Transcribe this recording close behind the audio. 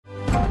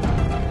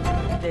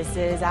This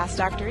is Ask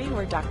Dr. E,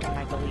 where Dr.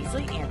 Michael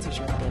Easley answers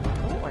your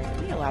biblical or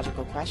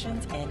theological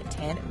questions in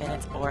 10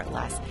 minutes or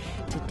less.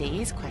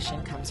 Today's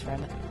question comes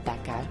from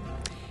Becca.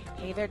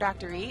 Hey there,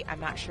 Dr. E.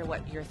 I'm not sure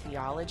what your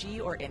theology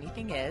or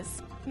anything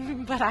is,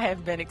 but I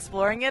have been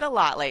exploring it a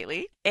lot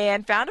lately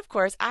and found, of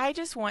course, I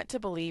just want to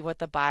believe what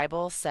the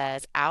Bible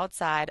says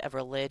outside of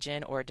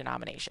religion or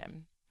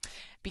denomination.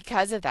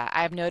 Because of that,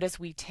 I have noticed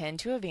we tend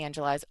to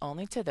evangelize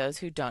only to those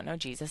who don't know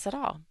Jesus at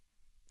all.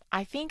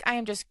 I think I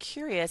am just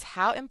curious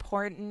how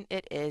important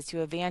it is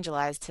to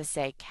evangelize to,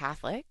 say,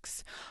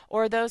 Catholics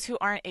or those who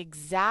aren't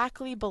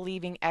exactly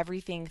believing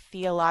everything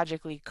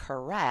theologically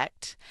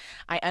correct.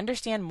 I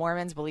understand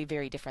Mormons believe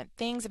very different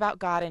things about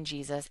God and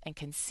Jesus and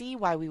can see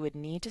why we would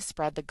need to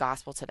spread the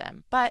gospel to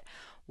them. But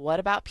what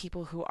about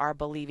people who are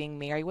believing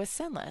Mary was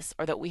sinless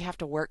or that we have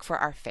to work for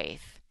our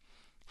faith?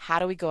 How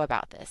do we go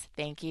about this?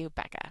 Thank you,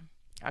 Becca.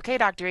 Okay,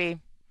 Dr. E.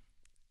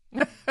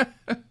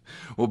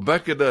 Well,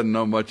 Becca doesn't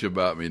know much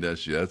about me, does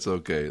she? That's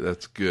okay.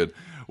 That's good.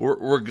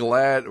 We're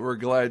glad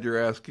you're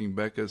asking,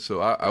 Becca. So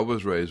I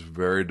was raised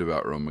very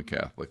devout Roman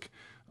Catholic.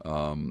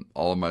 All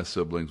of my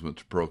siblings went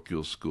to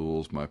parochial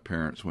schools. My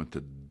parents went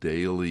to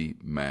daily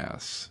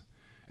mass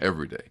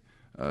every day.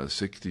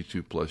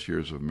 62 plus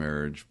years of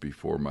marriage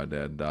before my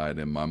dad died,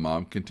 and my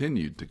mom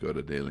continued to go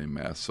to daily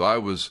mass. So I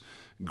was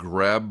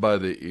grabbed by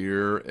the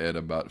ear at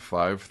about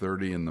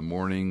 5:30 in the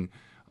morning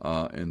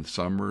in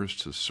summers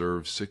to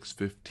serve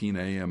 6:15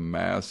 a.m.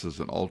 Mass as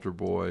an altar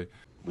boy.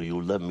 Will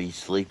you let me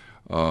sleep?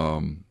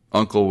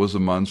 Uncle was a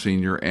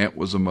Monsignor, aunt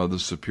was a Mother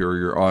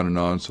Superior, on and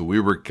on, so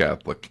we were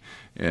Catholic.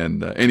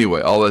 And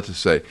anyway, all that to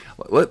say,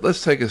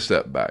 let's take a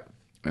step back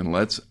and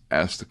let's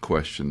ask the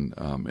question,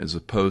 as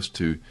opposed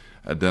to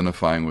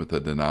identifying with a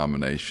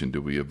denomination,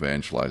 do we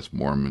evangelize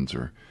Mormons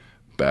or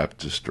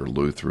Baptists or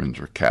Lutherans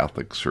or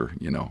Catholics or,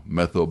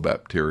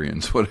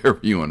 Methobapterians, whatever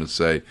you want to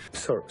say.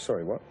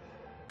 Sorry, what?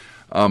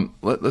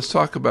 Let's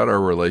talk about our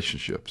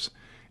relationships.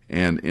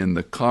 And in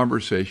the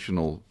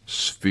conversational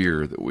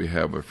sphere that we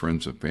have with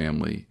friends and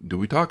family, do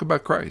we talk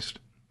about Christ?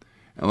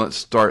 And let's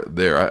start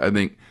there. I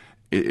think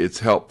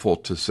it's helpful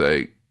to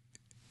say,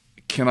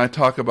 can I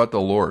talk about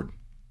the Lord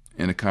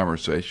in a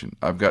conversation?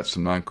 I've got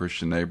some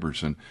non-Christian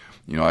neighbors, and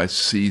I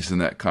season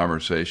that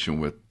conversation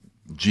with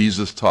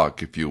Jesus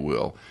talk, if you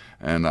will.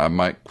 And I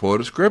might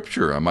quote a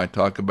scripture. I might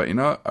talk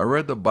about, I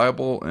read the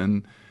Bible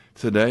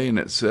today and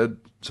it said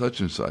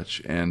such and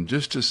such, and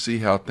just to see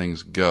how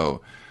things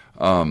go.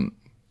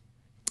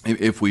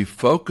 If we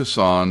focus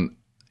on,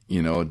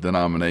 a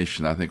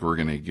denomination, I think we're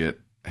going to get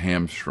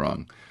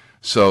hamstrung.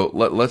 So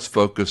let's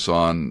focus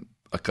on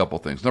a couple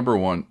things. Number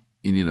one,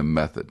 you need a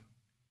method.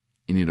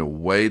 You need a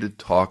way to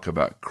talk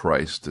about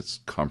Christ that's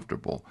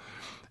comfortable.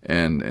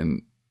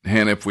 And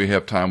Hannah, if we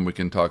have time, we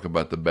can talk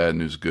about the bad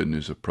news, good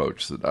news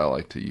approach that I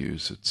like to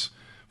use. It's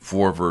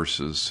 4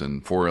 verses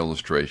and 4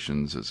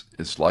 illustrations.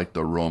 It's like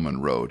the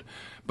Roman road.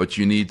 But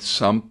you need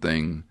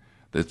something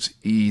that's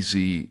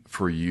easy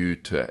for you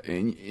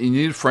and you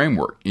need a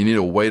framework. You need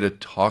a way to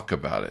talk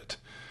about it.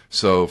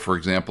 So, for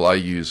example, I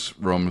use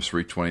Romans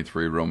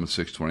 3:23, Romans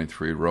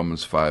 6:23,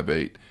 Romans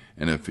 5:8,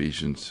 and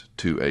Ephesians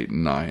 2:8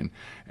 and 9.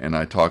 And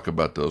I talk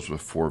about those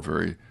with 4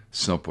 very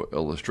simple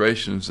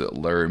illustrations that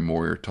Larry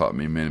Moyer taught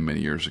me many,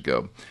 many years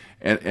ago.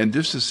 And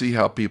just to see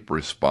how people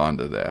respond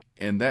to that.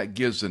 And that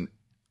gives a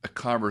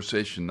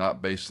conversation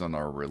not based on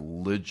our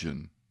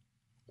religion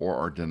or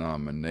our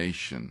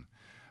denomination,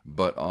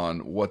 but on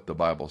what the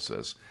Bible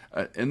says.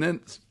 And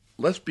then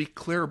let's be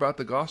clear about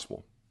the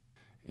gospel.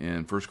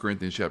 In 1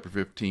 Corinthians chapter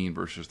 15,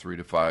 verses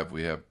 3-5,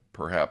 we have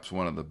perhaps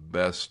one of the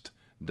best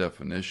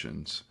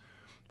definitions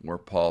where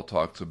Paul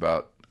talks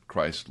about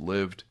Christ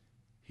lived,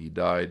 he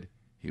died,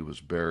 he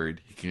was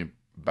buried, he came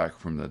back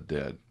from the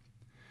dead.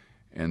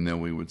 And then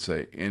we would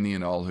say, any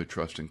and all who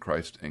trust in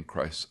Christ and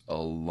Christ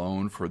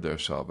alone for their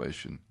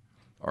salvation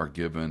are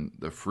given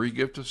the free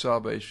gift of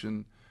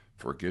salvation,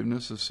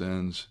 forgiveness of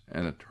sins,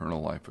 and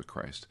eternal life with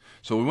Christ.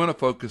 So we want to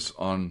focus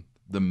on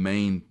the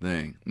main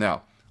thing.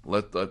 Now,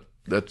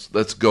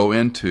 let's go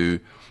into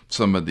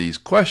some of these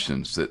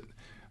questions that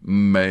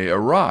may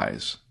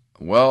arise.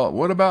 Well,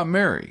 what about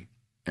Mary?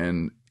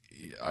 And,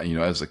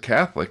 as a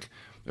Catholic,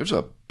 there's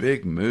a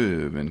big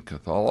move in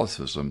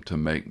Catholicism to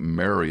make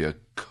Mary a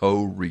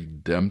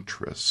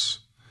co-redemptress.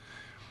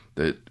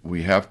 That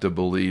we have to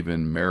believe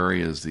in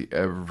Mary as the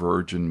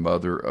ever-virgin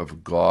mother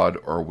of God,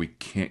 or we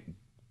can't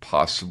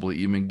possibly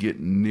even get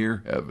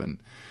near heaven.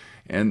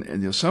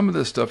 And some of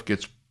this stuff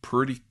gets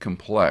pretty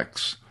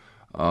complex.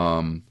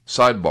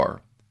 Sidebar,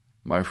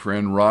 my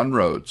friend Ron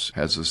Rhodes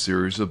has a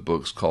series of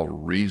books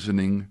called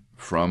Reasoning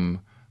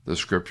from the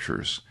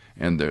Scriptures.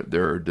 And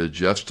they're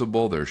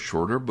digestible, they're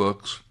shorter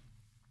books.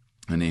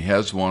 And he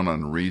has one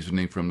on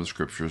reasoning from the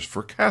Scriptures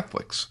for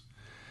Catholics.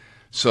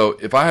 So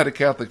if I had a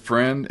Catholic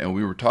friend and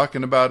we were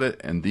talking about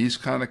it and these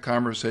kind of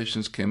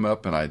conversations came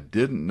up and I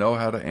didn't know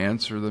how to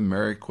answer the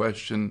Mary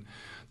question,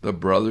 the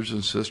brothers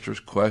and sisters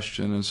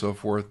question, and so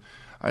forth,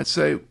 I'd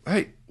say,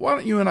 hey, why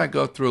don't you and I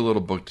go through a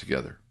little book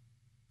together?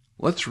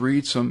 Let's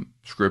read some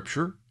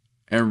Scripture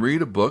and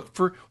read a book.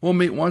 We'll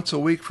meet once a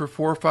week for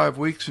 4 or 5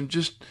 weeks and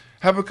just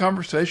have a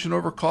conversation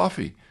over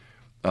coffee.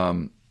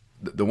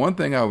 The one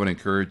thing I would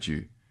encourage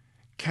you,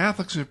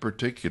 Catholics in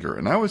particular,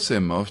 and I would say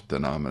most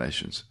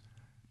denominations,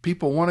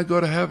 people want to go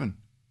to heaven.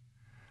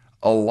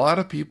 A lot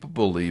of people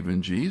believe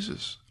in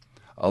Jesus.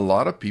 A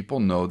lot of people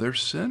know they're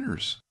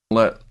sinners.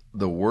 Let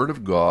the Word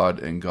of God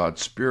and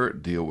God's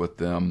Spirit deal with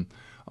them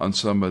on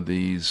some of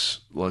these,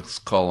 let's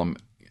call them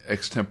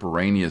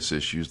extemporaneous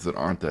issues that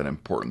aren't that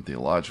important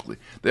theologically.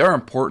 They are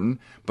important,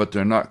 but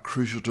they're not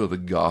crucial to the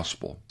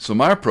gospel. So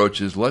my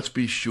approach is, let's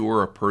be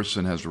sure a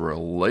person has a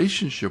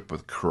relationship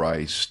with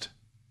Christ,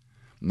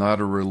 not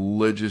a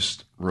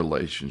religious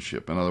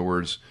relationship. In other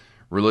words,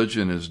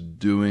 religion is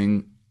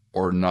doing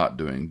or not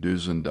doing,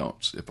 do's and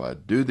don'ts. If I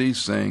do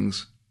these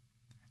things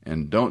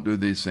and don't do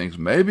these things,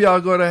 maybe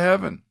I'll go to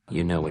heaven.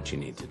 You know what you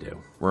need to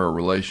do. Where a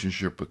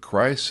relationship with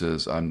Christ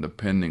says, I'm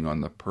depending on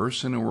the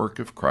person and work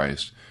of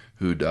Christ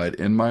who died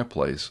in my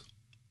place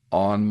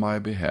on my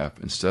behalf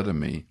instead of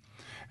me,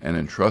 and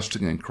in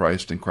trusting in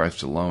Christ and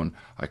Christ alone,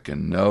 I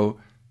can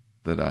know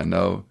that I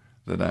know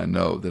that I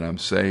know that I'm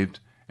saved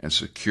and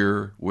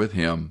secure with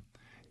Him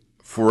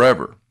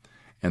forever.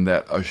 And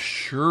that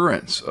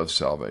assurance of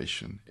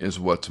salvation is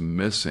what's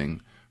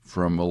missing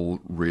from a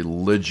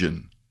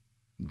religion,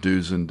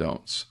 do's and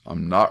don'ts.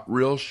 I'm not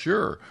real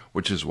sure,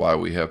 which is why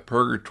we have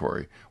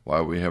purgatory,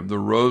 why we have the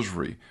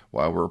rosary,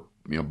 why we're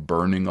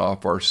burning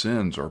off our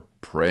sins or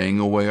praying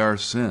away our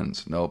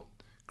sins. Nope,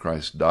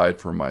 Christ died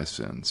for my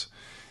sins.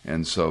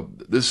 And so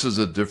this is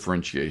a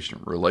differentiation,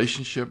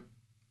 relationship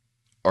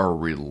or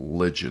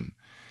religion.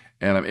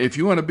 And if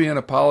you want to be an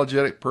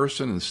apologetic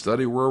person and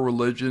study world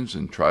religions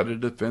and try to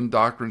defend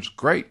doctrines,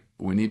 great.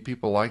 We need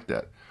people like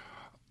that.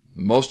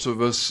 Most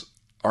of us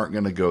aren't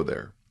going to go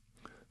there.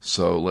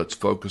 So let's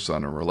focus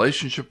on a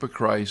relationship with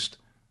Christ,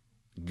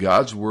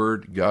 God's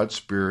Word, God's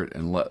Spirit,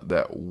 and let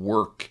that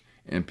work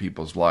in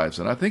people's lives.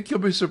 And I think you'll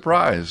be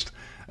surprised.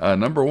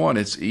 Number one,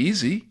 it's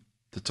easy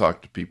to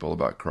talk to people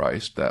about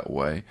Christ that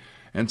way.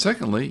 And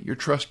secondly, you're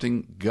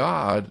trusting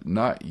God,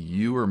 not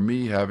you or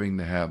me having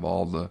to have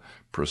all the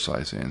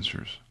precise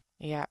answers.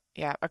 Yeah.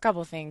 A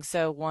couple things.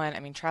 So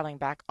one, traveling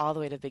back all the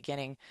way to the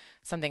beginning,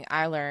 something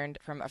I learned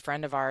from a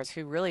friend of ours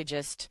who really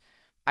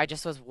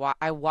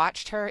I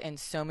watched her in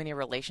so many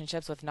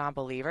relationships with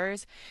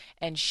non-believers,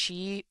 and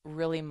she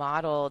really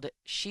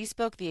she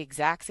spoke the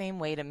exact same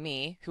way to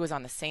me, who was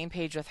on the same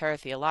page with her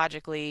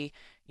theologically,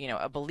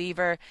 a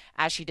believer,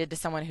 as she did to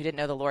someone who didn't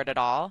know the Lord at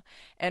all.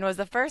 And it was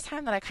the first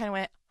time that I kind of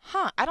went,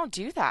 I don't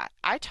do that.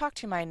 I talk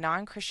to my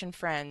non-Christian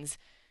friends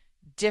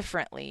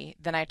differently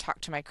than I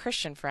talk to my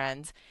Christian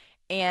friends.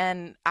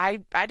 And I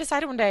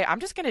decided one day,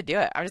 I'm just going to do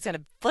it. I'm just going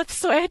to flip the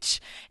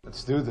switch.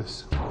 Let's do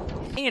this.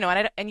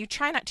 And you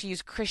try not to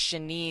use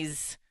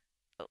Christianese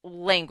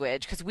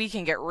language because we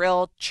can get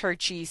real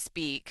churchy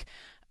speak.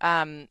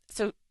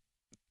 So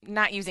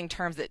not using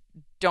terms that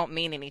don't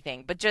mean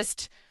anything, but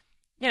just,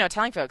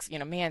 telling folks,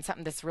 man,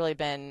 something that's really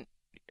been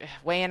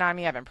weighing on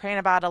me. I've been praying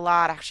about it a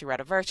lot. I actually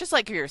read a verse, just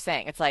like you were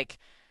saying. It's like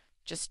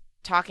just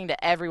talking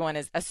to everyone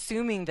is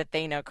assuming that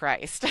they know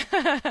Christ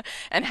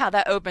and how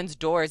that opens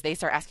doors. They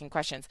start asking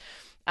questions.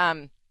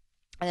 And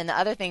then the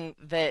other thing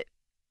that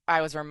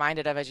I was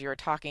reminded of as you were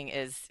talking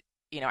is,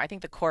 I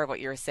think the core of what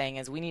you were saying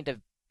is we need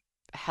to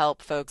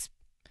help folks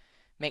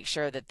make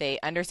sure that they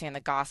understand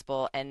the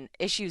gospel and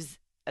issues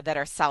that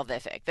are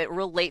salvific, that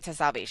relate to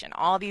salvation.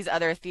 All these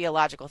other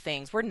theological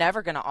things, we're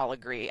never going to all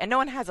agree, and no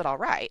one has it all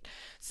right.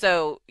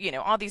 So,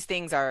 all these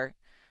things are,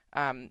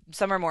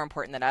 some are more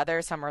important than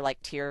others. Some are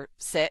like tier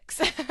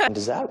 6.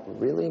 Does that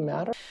really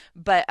matter?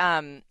 But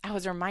I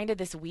was reminded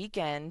this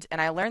weekend,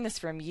 and I learned this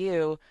from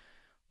you,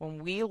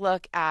 when we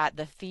look at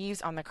the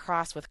thieves on the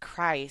cross with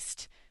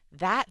Christ,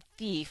 that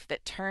thief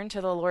that turned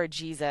to the Lord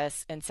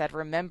Jesus and said,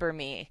 "Remember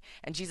me,"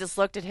 and Jesus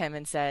looked at him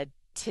and said,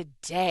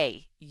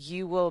 "Today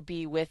you will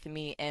be with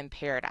me in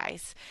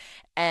paradise."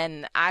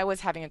 And I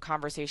was having a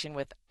conversation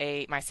with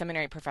my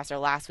seminary professor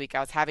last week. I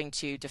was having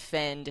to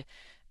defend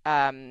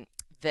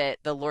that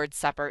the Lord's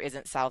Supper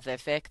isn't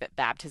salvific, that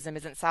baptism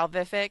isn't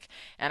salvific.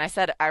 And I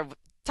said, I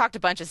talked a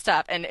bunch of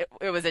stuff, and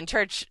it was in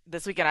church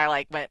this weekend.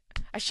 I went,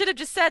 I should have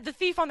just said the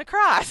thief on the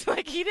cross.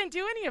 He didn't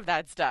do any of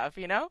that stuff,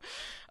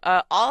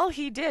 all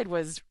he did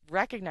was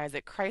recognize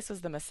that Christ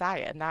was the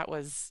Messiah, and that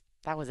was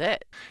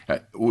it.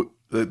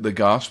 The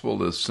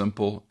gospel is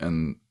simple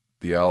and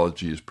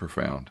theology is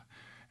profound.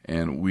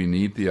 And we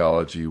need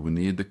theology. We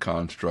need the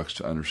constructs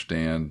to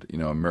understand,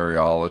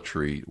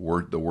 Mariolatry,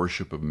 the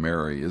worship of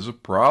Mary is a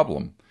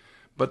problem.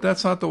 But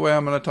that's not the way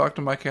I'm going to talk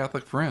to my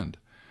Catholic friend.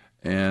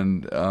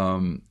 And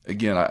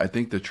again, I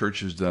think the church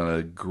has done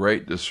a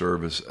great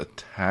disservice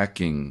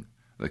attacking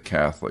the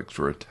Catholics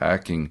or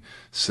attacking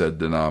said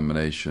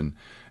denomination.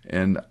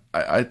 And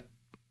I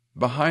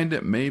behind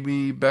it,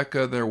 maybe,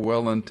 Becca, they're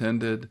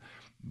well-intended,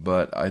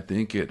 but I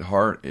think at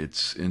heart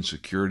it's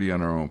insecurity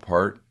on our own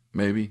part,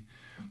 maybe.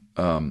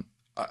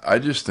 I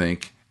just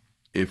think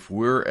if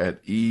we're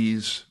at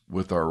ease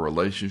with our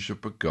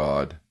relationship with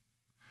God,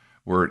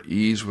 we're at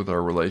ease with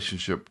our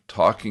relationship,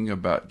 talking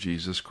about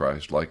Jesus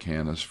Christ like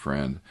Hannah's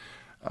friend.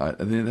 I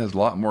think it has a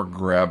lot more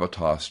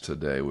gravitas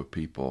today with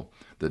people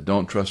that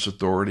don't trust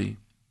authority,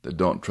 that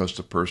don't trust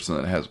a person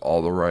that has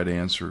all the right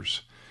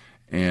answers.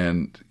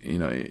 And,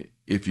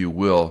 if you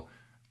will,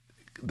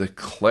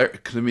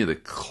 to me, the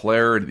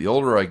clarity, the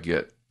older I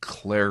get,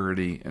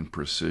 clarity and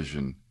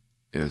precision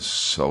is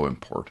so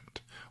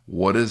important.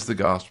 What is the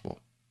gospel?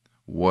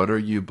 What are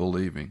you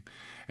believing?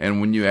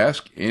 And when you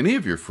ask any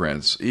of your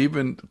friends,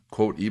 even,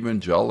 quote,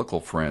 evangelical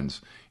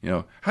friends,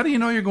 how do you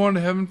know you're going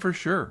to heaven for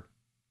sure?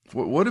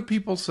 What do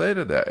people say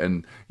to that?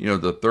 And,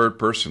 the third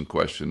person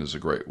question is a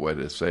great way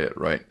to say it,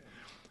 right?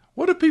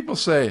 What do people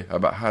say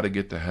about how to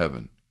get to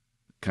heaven?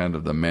 Kind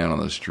of the man on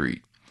the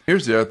street.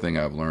 Here's the other thing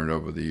I've learned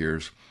over the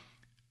years.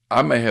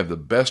 I may have the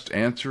best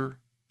answer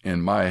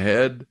in my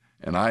head,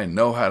 and I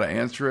know how to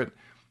answer it,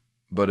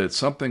 but it's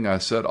something I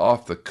said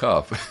off the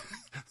cuff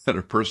that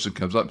a person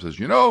comes up and says,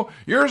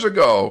 years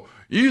ago,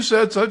 you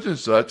said such and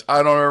such.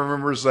 I don't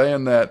remember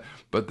saying that,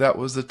 but that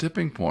was the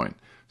tipping point.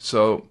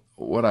 So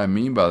what I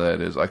mean by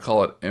that is I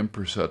call it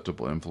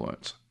imperceptible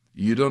influence.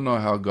 You don't know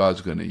how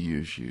God's going to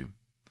use you.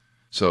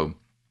 So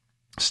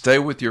stay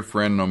with your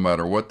friend no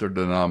matter what their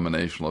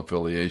denominational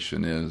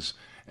affiliation is,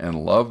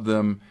 and love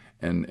them.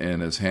 And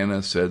as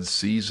Hannah said,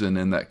 season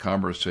in that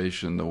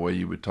conversation the way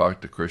you would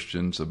talk to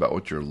Christians about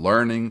what you're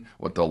learning,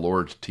 what the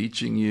Lord's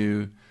teaching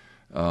you.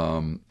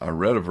 I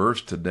read a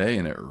verse today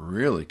and it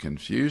really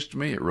confused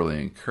me. It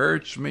really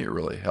encouraged me. It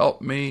really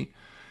helped me.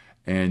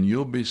 And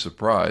you'll be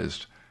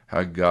surprised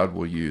how God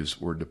will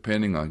use. We're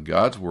depending on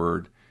God's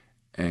word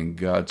and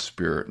God's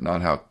spirit,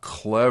 not how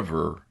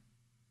clever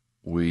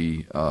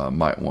we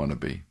might want to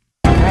be.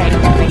 All right.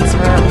 Thanks for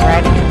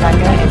writing,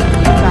 Rebecca. If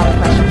you've got a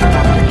question